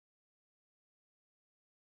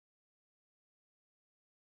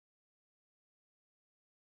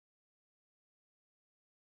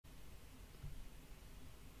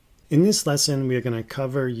In this lesson, we are going to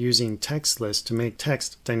cover using text lists to make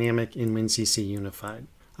text dynamic in WinCC Unified.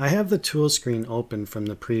 I have the tool screen open from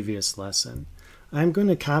the previous lesson. I'm going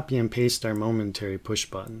to copy and paste our momentary push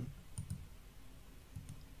button.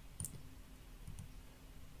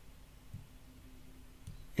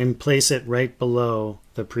 And place it right below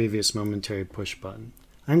the previous momentary push button.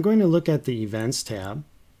 I'm going to look at the Events tab.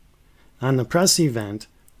 On the press event,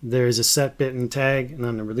 there is a set bit and tag, and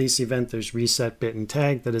on the release event there's reset bit and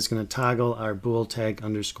tag that is going to toggle our bool tag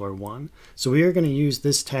 _1. So we are going to use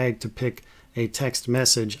this tag to pick a text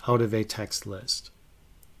message out of a text list.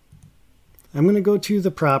 I'm going to go to the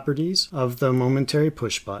properties of the momentary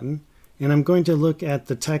push button, and I'm going to look at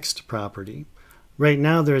the text property. Right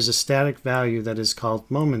now there is a static value that is called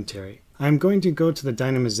momentary. I'm going to go to the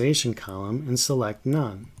dynamization column and select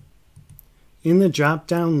none. In the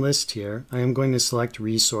drop-down list here, I am going to select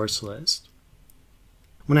Resource List.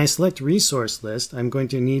 When I select Resource List, I'm going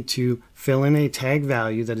to need to fill in a tag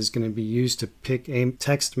value that is going to be used to pick a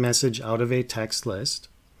text message out of a text list.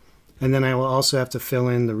 And then I will also have to fill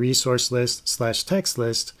in the resource list / text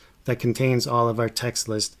list that contains all of our text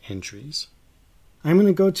list entries. I'm going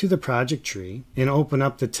to go to the project tree and open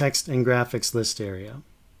up the Text and Graphics list area.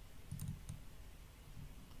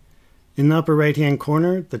 In the upper right-hand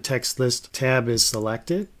corner, the Text List tab is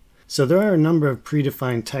selected. So there are a number of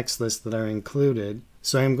predefined text lists that are included.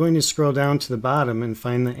 So I'm going to scroll down to the bottom and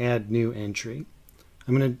find the Add New entry.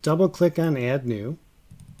 I'm going to double-click on Add New.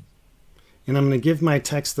 And I'm going to give my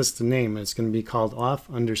text list a name. It's going to be called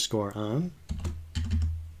off_on.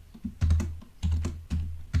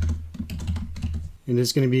 And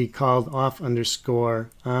it's going to be called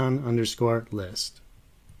off_on_list.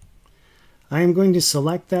 I am going to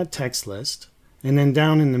select that text list, and then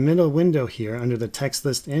down in the middle window here under the text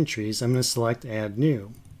list entries, I'm going to select Add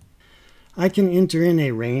New. I can enter in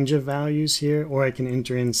a range of values here, or I can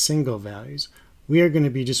enter in single values. We are going to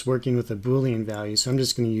be just working with a Boolean value, so I'm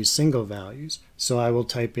just going to use single values. So I will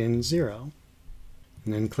type in 0,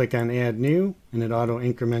 and then click on Add New, and it auto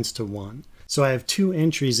increments to 1. So I have two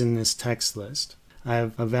entries in this text list. I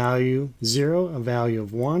have a value 0, a value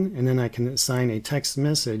of 1, and then I can assign a text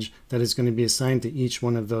message that is going to be assigned to each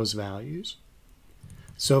one of those values.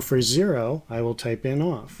 So for 0, I will type in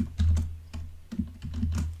off.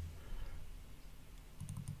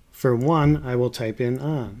 For 1, I will type in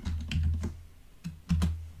on.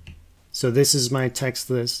 So this is my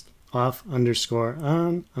text list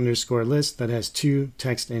off_on_list that has two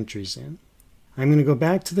text entries in. I'm going to go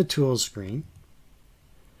back to the tools screen.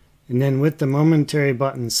 And then with the momentary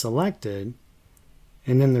button selected,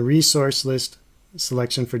 and then the resource list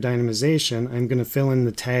selection for dynamization, I'm going to fill in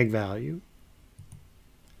the tag value.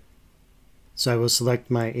 So I will select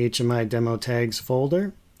my HMI demo tags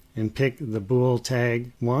folder and pick the bool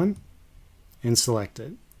tag 1 and select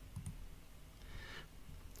it.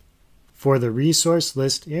 For the resource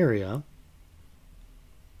list area,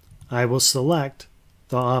 I will select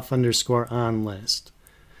the off_on list.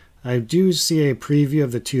 I do see a preview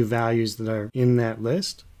of the two values that are in that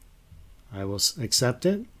list. I will accept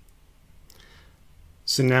it.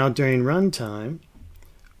 So now during runtime,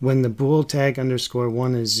 when the bool tag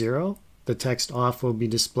 _1 is 0, the text off will be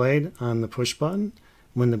displayed on the push button.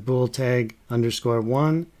 When the bool tag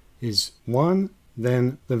 _1 is 1,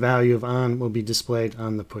 then the value of on will be displayed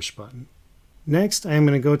on the push button. Next, I'm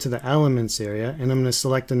going to go to the Elements area, and I'm going to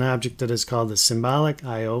select an object that is called the Symbolic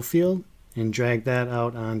I/O field, and drag that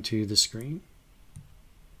out onto the screen.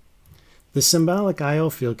 The symbolic I/O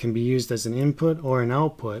field can be used as an input or an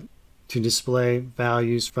output to display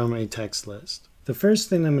values from a text list. The first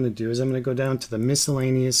thing I'm going to do is I'm going to go down to the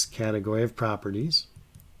miscellaneous category of properties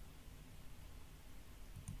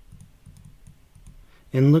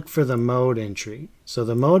and look for the mode entry. So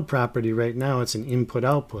the mode property right now, it's an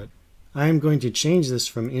input/output. I am going to change this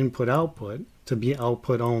from input/output to be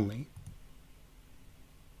output only.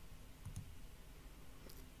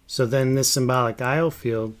 So then this symbolic I/O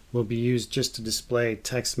field will be used just to display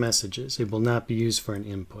text messages. It will not be used for an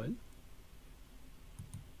input.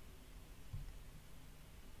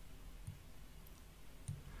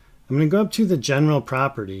 I'm going to go up to the general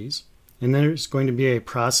properties, and there's going to be a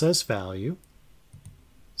process value.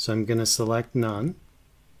 So I'm going to select none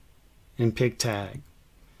and pick tag.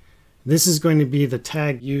 This is going to be the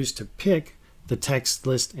tag used to pick the text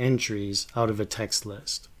list entries out of a text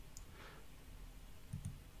list.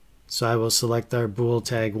 So I will select our bool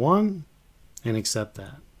tag 1 and accept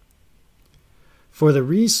that. For the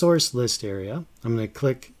resource list area, I'm going to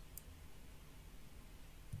click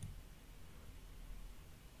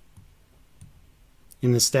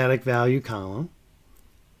in the static value column.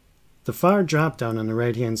 The far drop-down on the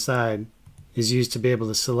right-hand side is used to be able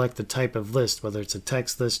to select the type of list, whether it's a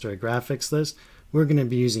text list or a graphics list. We're going to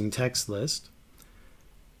be using text list.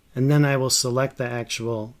 And then I will select the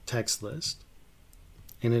actual text list.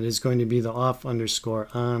 And it is going to be the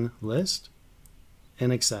off_on list,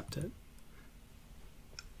 and accept it.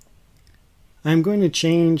 I'm going to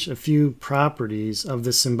change a few properties of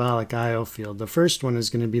the symbolic I/O field. The first one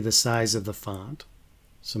is going to be the size of the font.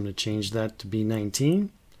 So I'm going to change that to be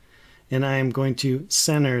 19. And I am going to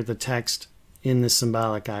center the text in the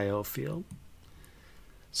symbolic I/O field.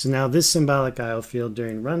 So now this symbolic I/O field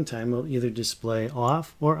during runtime will either display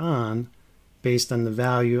off or on based on the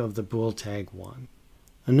value of the bool tag 1.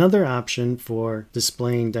 Another option for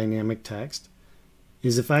displaying dynamic text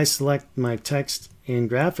is if I select my text and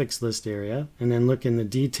graphics list area and then look in the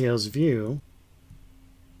details view,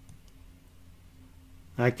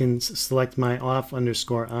 I can select my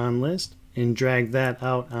off_on list and drag that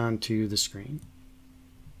out onto the screen.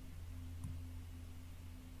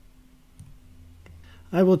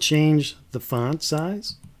 I will change the font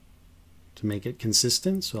size to make it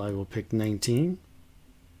consistent, so I will pick 19.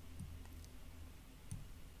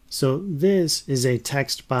 So this is a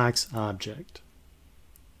text box object.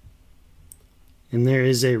 And there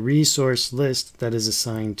is a resource list that is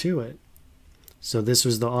assigned to it. So this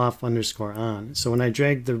was the off_on. So when I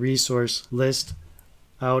drag the resource list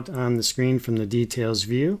out on the screen from the details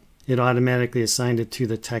view, it automatically assigned it to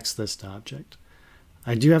the text list object.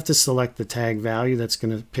 I do have to select the tag value that's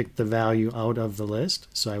going to pick the value out of the list.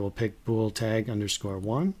 So I will pick bool tag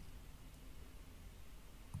 _1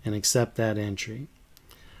 and accept that entry.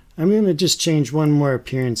 I'm going to just change one more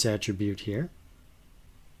appearance attribute here.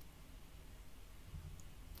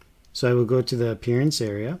 So I will go to the appearance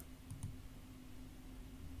area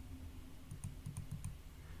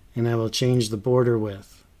and I will change the border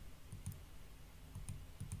width.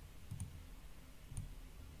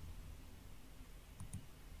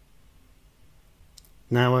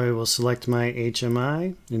 Now I will select my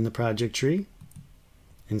HMI in the project tree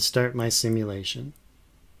and start my simulation.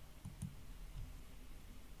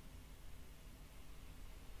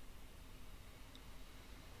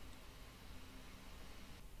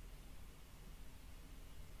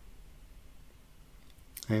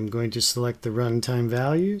 I am going to select the runtime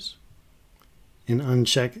values and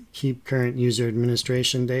uncheck Keep Current User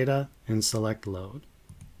Administration Data and select Load.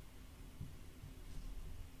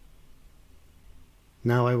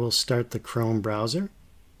 Now I will start the Chrome browser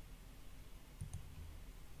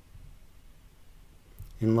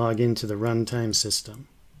and log into the runtime system.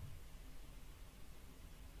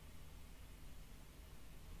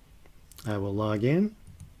 I will log in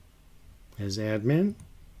as admin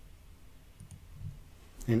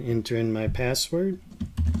and enter in my password,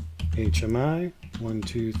 HMI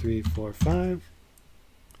 12345,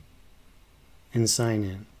 and sign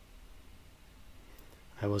in.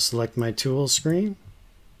 I will select my tools screen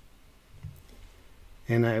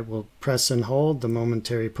and I will press and hold the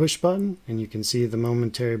momentary push button, and you can see the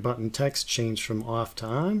momentary button text change from off to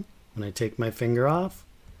on. When I take my finger off,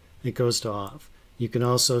 it goes to off. You can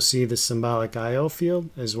also see the symbolic I/O field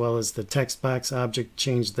as well as the text box object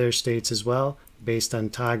change their states as well based on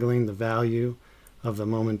toggling the value of the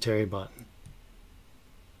momentary button.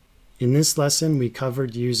 In this lesson, we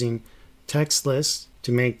covered using text lists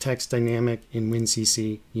to make text dynamic in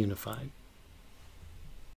WinCC Unified.